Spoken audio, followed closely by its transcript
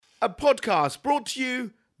a podcast brought to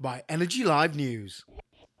you by Energy Live News.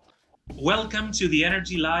 Welcome to the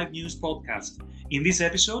Energy Live News podcast. In this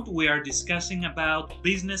episode, we are discussing about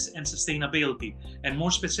business and sustainability, and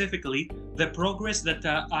more specifically, the progress that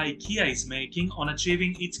IKEA is making on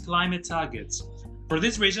achieving its climate targets. For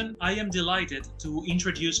this reason, I am delighted to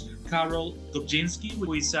introduce Karol Gobczyński,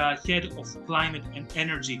 who is Head of Climate and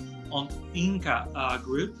Energy on Ingka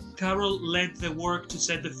Group. Karol led the work to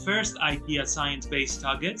set the first IKEA science-based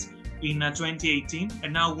targets in 2018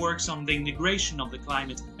 and now works on the integration of the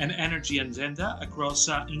climate and energy agenda across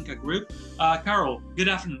Ingka Group. Karol, good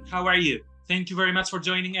afternoon. How are you? Thank you very much for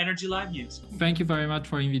joining Energy Live News. Thank you very much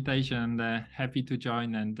for the invitation. Happy to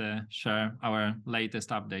join and share our latest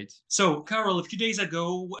updates. So, Karol, a few days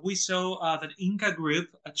ago, we saw that Ingka Group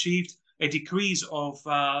achieved a decrease of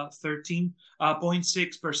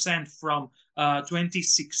 13.6% from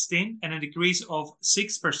 2016 and a decrease of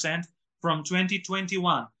 6% from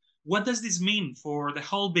 2021. What does this mean for the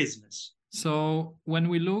whole business? So when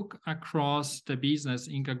we look across the business,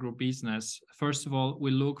 Ingka Group business, first of all, we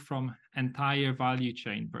look from entire value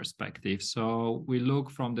chain perspective. So we look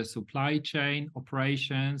from the supply chain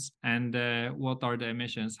operations and what are the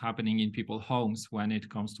emissions happening in people's homes when it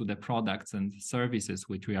comes to the products and services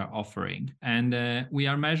which we are offering. And we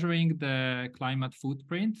are measuring the climate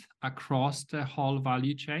footprint across the whole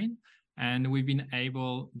value chain. And we've been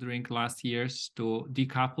able during last years to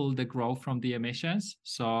decouple the growth from the emissions.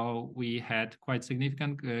 So we had quite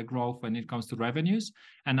significant growth when it comes to revenues.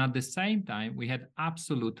 And at the same time, we had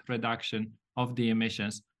absolute reduction of the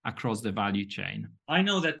emissions across the value chain. I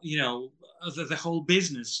know that, the whole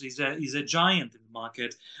business is a giant in the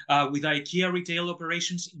market with IKEA retail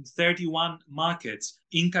operations in 31 markets.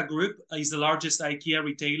 Ingka Group is the largest IKEA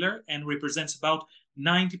retailer and represents about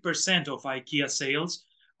 90% of IKEA sales.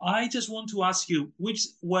 I just want to ask you, which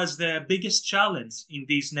was the biggest challenge in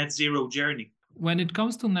this net zero journey? When it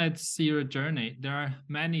comes to net zero journey, there are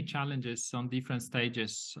many challenges on different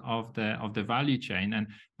stages of the value chain.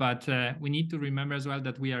 But we need to remember as well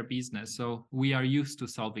that we are business, so we are used to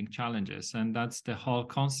solving challenges, and that's the whole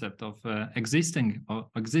concept of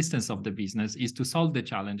existence of the business, is to solve the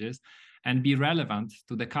challenges and be relevant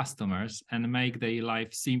to the customers and make their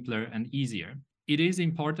life simpler and easier. It is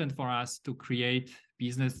important for us to create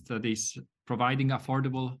business that is providing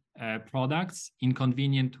affordable products in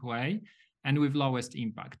convenient way and with lowest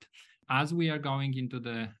impact. As we are going into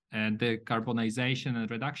the decarbonization and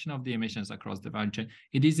reduction of the emissions across the value chain,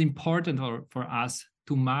 it is important for us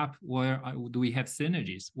to map where do we have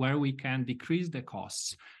synergies, where we can decrease the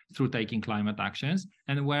costs through taking climate actions,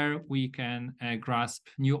 and where we can grasp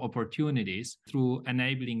new opportunities through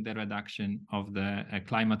enabling the reduction of the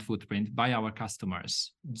climate footprint by our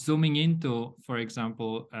customers. Zooming into, for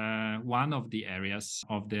example, one of the areas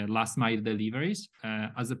of the last mile deliveries,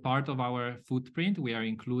 as a part of our footprint, we are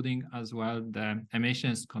including as well the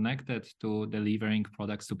emissions connected to delivering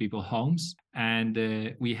products to people's homes. And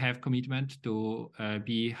we have commitment to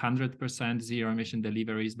be 100% zero emission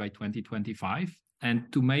deliveries by 2025.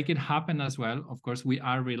 And to make it happen as well, of course, we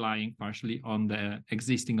are relying partially on the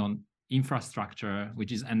existing infrastructure,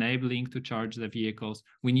 which is enabling to charge the vehicles.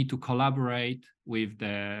 We need to collaborate with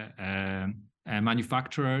the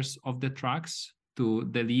manufacturers of the trucks to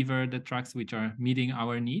deliver the trucks which are meeting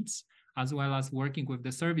our needs, as well as working with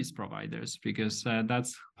the service providers, because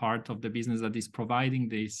that's part of the business that is providing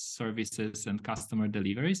these services and customer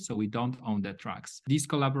deliveries. So we don't own the trucks. This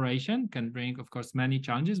collaboration can bring, of course, many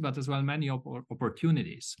challenges, but as well many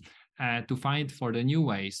opportunities to find for the new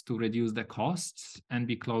ways to reduce the costs and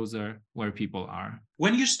be closer where people are.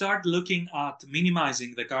 When you start looking at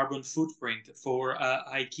minimizing the carbon footprint for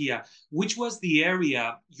IKEA, which was the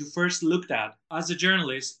area you first looked at? As a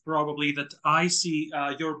journalist, probably that I see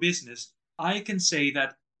your business, I can say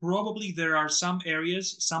that probably there are some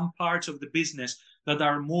areas, some parts of the business that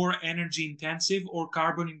are more energy intensive or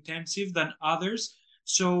carbon intensive than others.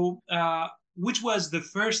 So which was the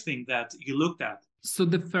first thing that you looked at? So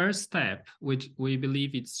the first step, which we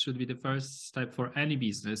believe it should be the first step for any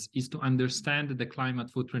business, is to understand the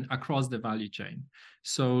climate footprint across the value chain.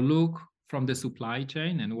 So look from the supply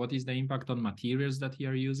chain and what is the impact on materials that you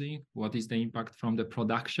are using, what is the impact from the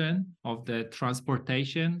production of the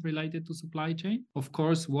transportation related to supply chain. Of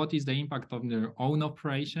course, what is the impact on your own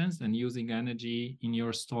operations and using energy in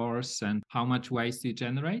your stores and how much waste you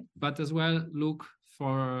generate, but as well look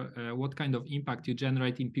for what kind of impact you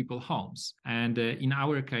generate in people's homes. And in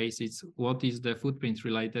our case, it's what is the footprint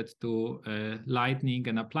related to lighting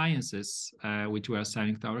and appliances, which we are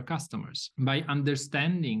selling to our customers. By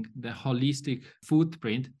understanding the holistic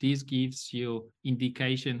footprint, this gives you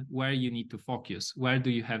indication where you need to focus, where do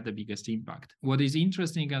you have the biggest impact. What is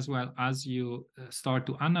interesting as well, as you start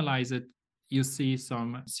to analyze it, you see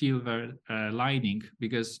some silver lining,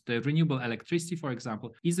 because the renewable electricity, for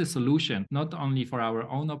example, is a solution not only for our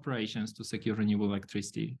own operations to secure renewable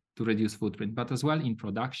electricity to reduce footprint, but as well in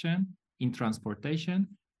production, in transportation,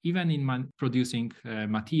 even in producing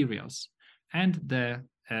materials. And the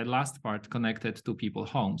last part connected to people's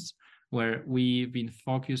homes, where we've been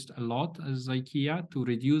focused a lot as IKEA to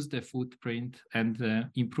reduce the footprint and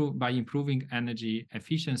improving energy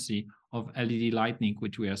efficiency of LED lighting,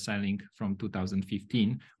 which we are selling from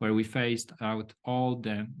 2015, where we phased out all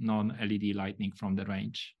the non-LED lighting from the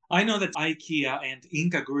range. I know that IKEA and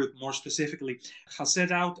Ingka Group, more specifically, has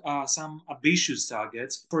set out some ambitious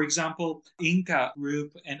targets. For example, Ingka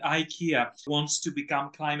Group and IKEA wants to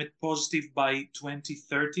become climate positive by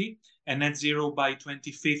 2030 and net zero by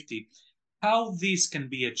 2050. How this can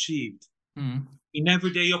be achieved in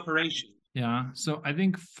everyday operation? Yeah, so I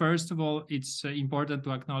think first of all, it's important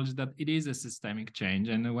to acknowledge that it is a systemic change.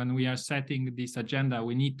 And when we are setting this agenda,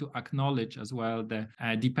 we need to acknowledge as well the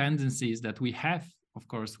dependencies that we have, of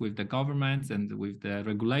course, with the governments and with the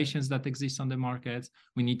regulations that exist on the markets.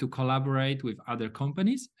 We need to collaborate with other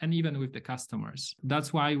companies and even with the customers.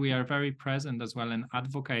 That's why we are very present as well and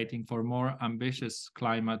advocating for more ambitious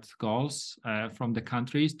climate goals from the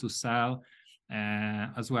countries to sell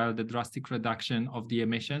as well the drastic reduction of the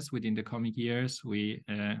emissions within the coming years. We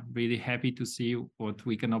really happy to see what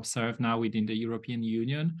we can observe now within the European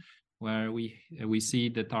Union, where we see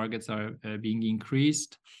the targets are being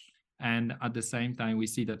increased. And at the same time, we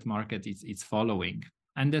see that market is following.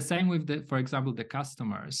 And the same with, for example, the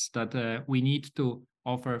customers, that we need to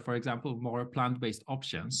offer, for example, more plant-based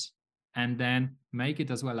options, and then make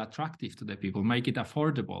it as well attractive to the people, make it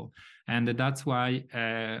affordable. And that's why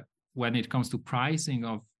when it comes to pricing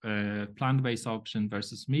of plant-based option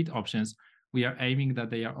versus meat options, we are aiming that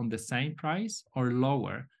they are on the same price or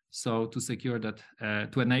lower. So to secure that,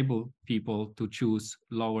 to enable people to choose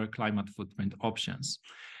lower climate footprint options.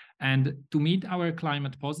 And to meet our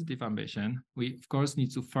climate positive ambition, we of course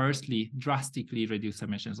need to firstly drastically reduce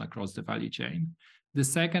emissions across the value chain. The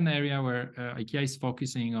second area where IKEA is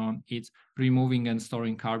focusing on is removing and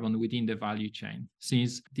storing carbon within the value chain.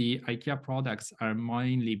 Since the IKEA products are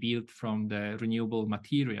mainly built from the renewable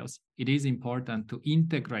materials, it is important to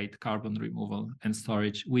integrate carbon removal and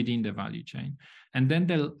storage within the value chain. And then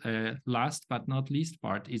the last but not least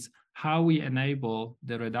part is how we enable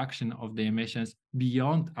the reduction of the emissions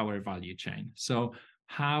beyond our value chain. So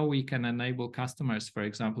how we can enable customers, for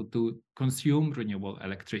example, to consume renewable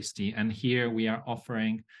electricity. And here we are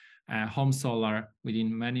offering home solar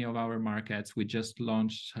within many of our markets. We just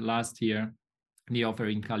launched last year the offer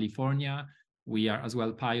in California. We are as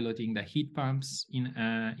well piloting the heat pumps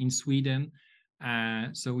in Sweden.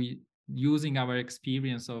 So we using our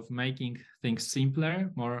experience of making things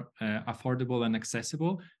simpler, more affordable and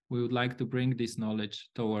accessible, we would like to bring this knowledge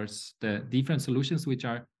towards the different solutions which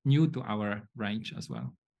are new to our range as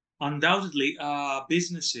well. Undoubtedly,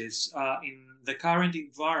 businesses in the current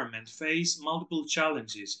environment face multiple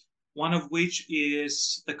challenges, one of which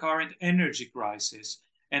is the current energy crisis.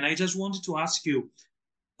 And I just wanted to ask you,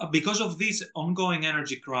 because of this ongoing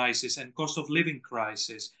energy crisis and cost of living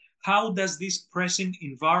crisis, how does this pressing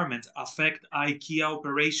environment affect IKEA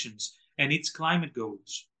operations and its climate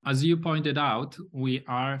goals? As you pointed out, we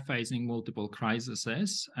are facing multiple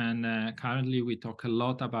crises, and currently we talk a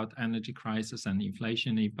lot about energy crisis and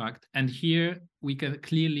inflation impact. And here we can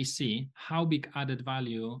clearly see how big added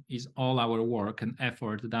value is all our work and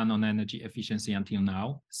effort done on energy efficiency until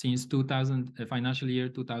now. Since financial year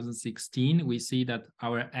 2016, we see that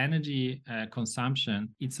our energy consumption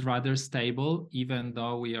is rather stable, even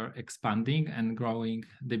though we are expanding and growing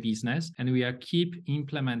the business, and we are keep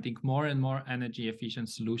implementing more and more energy efficient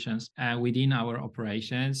solutions within our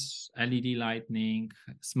operations, LED lighting,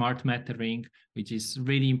 smart metering, which is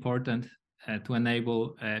really important to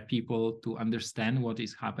enable people to understand what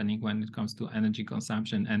is happening when it comes to energy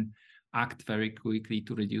consumption and act very quickly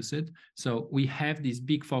to reduce it. So we have this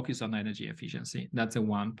big focus on energy efficiency. That's a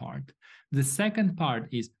one part. The second part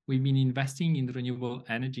is we've been investing in renewable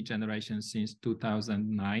energy generation since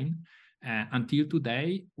 2009. Until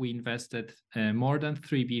today, we invested more than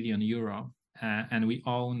 3 billion euro. And we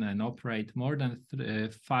own and operate more than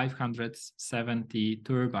 570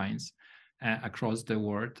 turbines. across the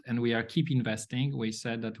world, and we are keep investing. We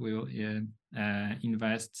said that we will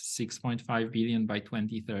invest 6.5 billion by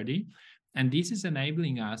 2030, and this is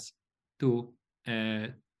enabling us to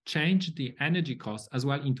change the energy cost as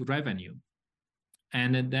well into revenue,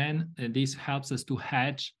 and then this helps us to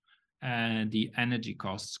hedge the energy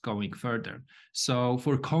costs going further. So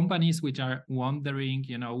for companies which are wondering,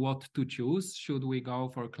 what to choose, should we go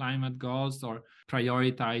for climate goals or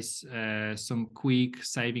prioritize some quick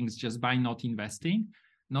savings just by not investing?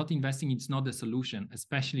 Not investing, it's not the solution,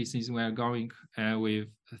 especially since we are going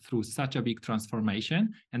through such a big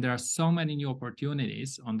transformation, and there are so many new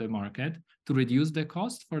opportunities on the market to reduce the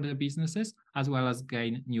cost for the businesses as well as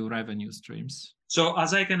gain new revenue streams. So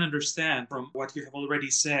as I can understand from what you have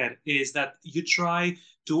already said, is that you try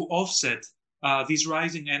to offset these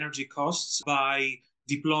rising energy costs by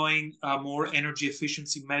deploying more energy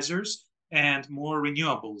efficiency measures and more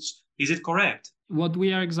renewables. Is it correct? What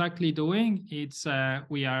we are exactly doing, it's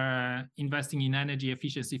we are investing in energy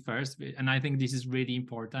efficiency first, and I think this is really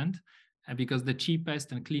important because the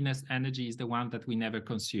cheapest and cleanest energy is the one that we never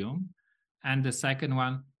consume, and the second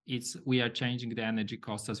one, it's we are changing the energy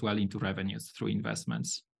cost as well into revenues through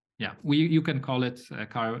investments. Yeah, you can call it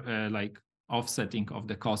like offsetting of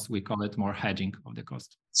the cost. We call it more hedging of the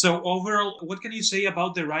cost. So overall, what can you say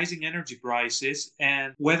about the rising energy prices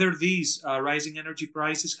and whether these rising energy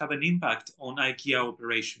prices have an impact on IKEA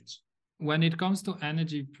operations? When it comes to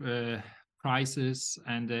energy prices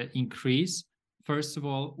and the increase, first of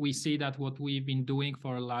all, we see that what we've been doing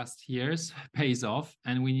for the last years pays off,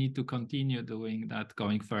 and we need to continue doing that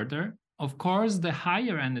going further. Of course, the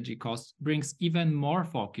higher energy cost brings even more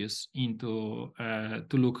focus into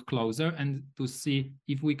to look closer and to see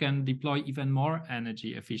if we can deploy even more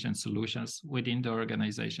energy efficient solutions within the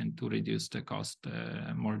organization to reduce the cost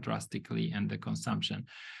more drastically and the consumption.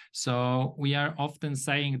 So we are often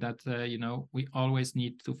saying that we always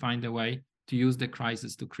need to find a way to use the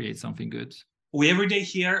crisis to create something good. We every day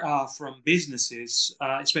hear from businesses,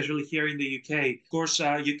 especially here in the UK. Of course,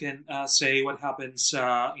 you can say what happens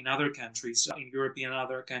in other countries, in European and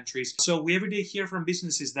other countries. So we every day hear from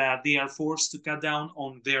businesses that they are forced to cut down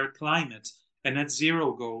on their climate and net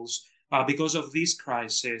zero goals because of this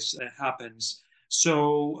crisis that happens.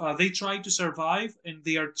 So they try to survive, and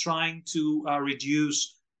they are trying to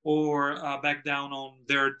reduce or back down on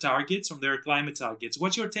their targets, on their climate targets.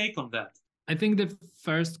 What's your take on that? I think the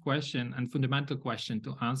first question and fundamental question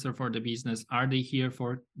to answer for the business, are they here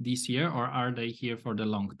for this year or are they here for the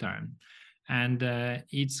long term? And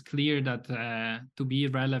it's clear that to be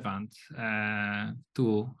relevant,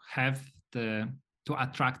 to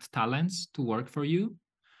attract talents to work for you,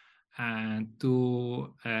 and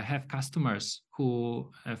to have customers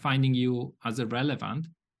who are finding you as a relevant,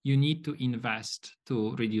 you need to invest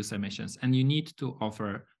to reduce emissions, and you need to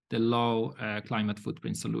offer the low climate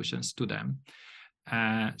footprint solutions to them.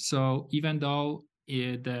 So even though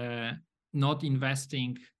not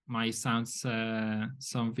investing might sound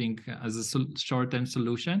something as a short-term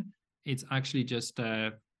solution, it's actually just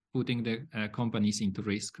putting the companies into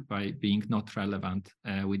risk by being not relevant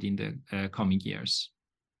within the coming years,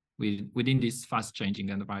 within this fast-changing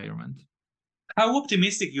environment. How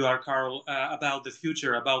optimistic you are, Karol, about the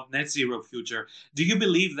future, about net zero future? Do you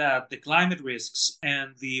believe that the climate risks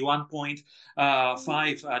and the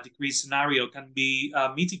 1.5 degree scenario can be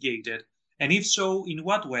mitigated? And if so, in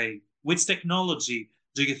what way? Which technology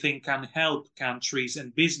do you think can help countries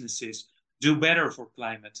and businesses do better for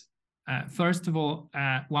climate? First of all,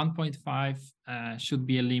 1.5 should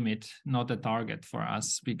be a limit, not a target for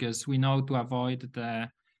us, because we know to avoid the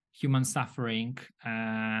human suffering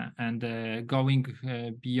and going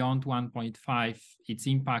beyond 1.5, it's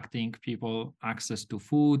impacting people access to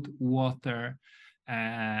food, water,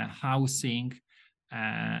 housing.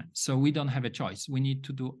 So we don't have a choice. We need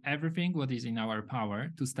to do everything what is in our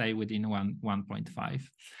power to stay within 1.5.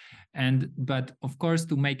 But of course,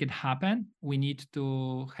 to make it happen, we need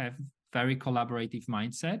to have very collaborative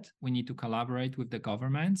mindset. We need to collaborate with the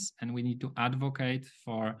governments, and we need to advocate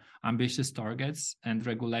for ambitious targets and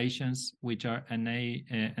regulations which are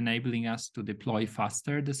enabling us to deploy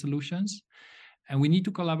faster the solutions. And we need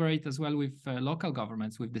to collaborate as well with local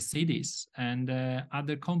governments, with the cities and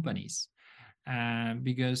other companies,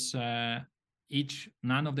 because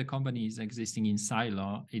none of the companies existing in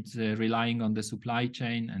silo. It's relying on the supply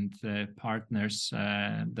chain and partners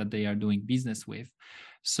that they are doing business with.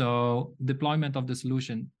 So deployment of the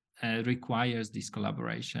solution requires this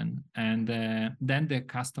collaboration. And then the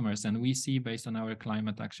customers, and we see based on our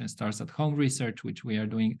climate action starts at home research, which we are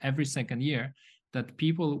doing every second year, that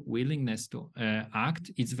people willingness to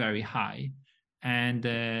act is very high. And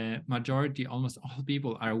the majority, almost all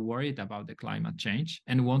people, are worried about the climate change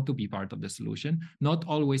and want to be part of the solution, not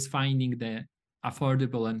always finding the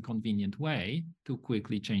affordable and convenient way to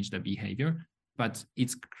quickly change the behavior, but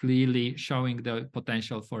it's clearly showing the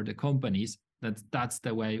potential for the companies that that's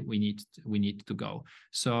the way we need to go.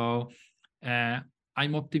 So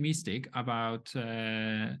I'm optimistic about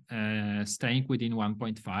staying within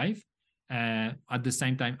 1.5. At the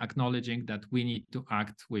same time, acknowledging that we need to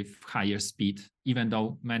act with higher speed, even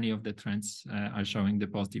though many of the trends are showing the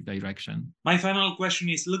positive direction. My final question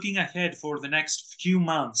is, looking ahead for the next few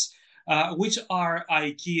months, which are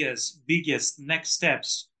IKEA's biggest next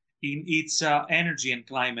steps in its energy and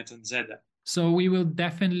climate agenda? So we will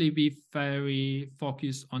definitely be very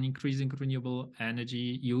focused on increasing renewable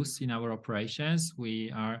energy use in our operations. We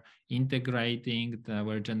are integrating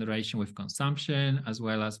our generation with consumption, as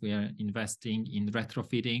well as we are investing in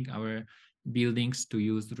retrofitting our buildings to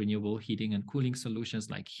use renewable heating and cooling solutions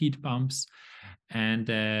like heat pumps. And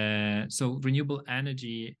so renewable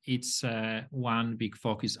energy, it's one big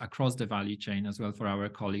focus across the value chain as well for our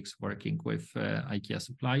colleagues working with IKEA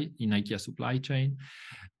supply chain.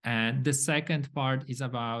 And the second part is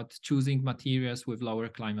about choosing materials with lower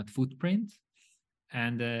climate footprint.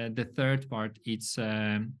 And the third part is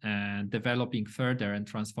developing further and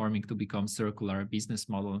transforming to become circular business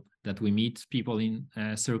model that we meet people in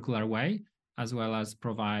a circular way, as well as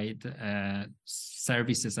provide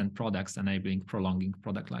services and products enabling prolonging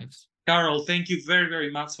product lives. Karol, thank you very, very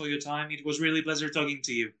much for your time. It was really a pleasure talking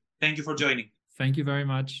to you. Thank you for joining. Thank you very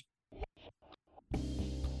much.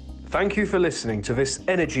 Thank you for listening to this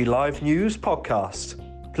Energy Live News podcast.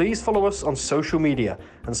 Please follow us on social media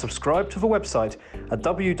and subscribe to the website at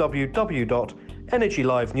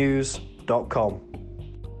www.energylivenews.com.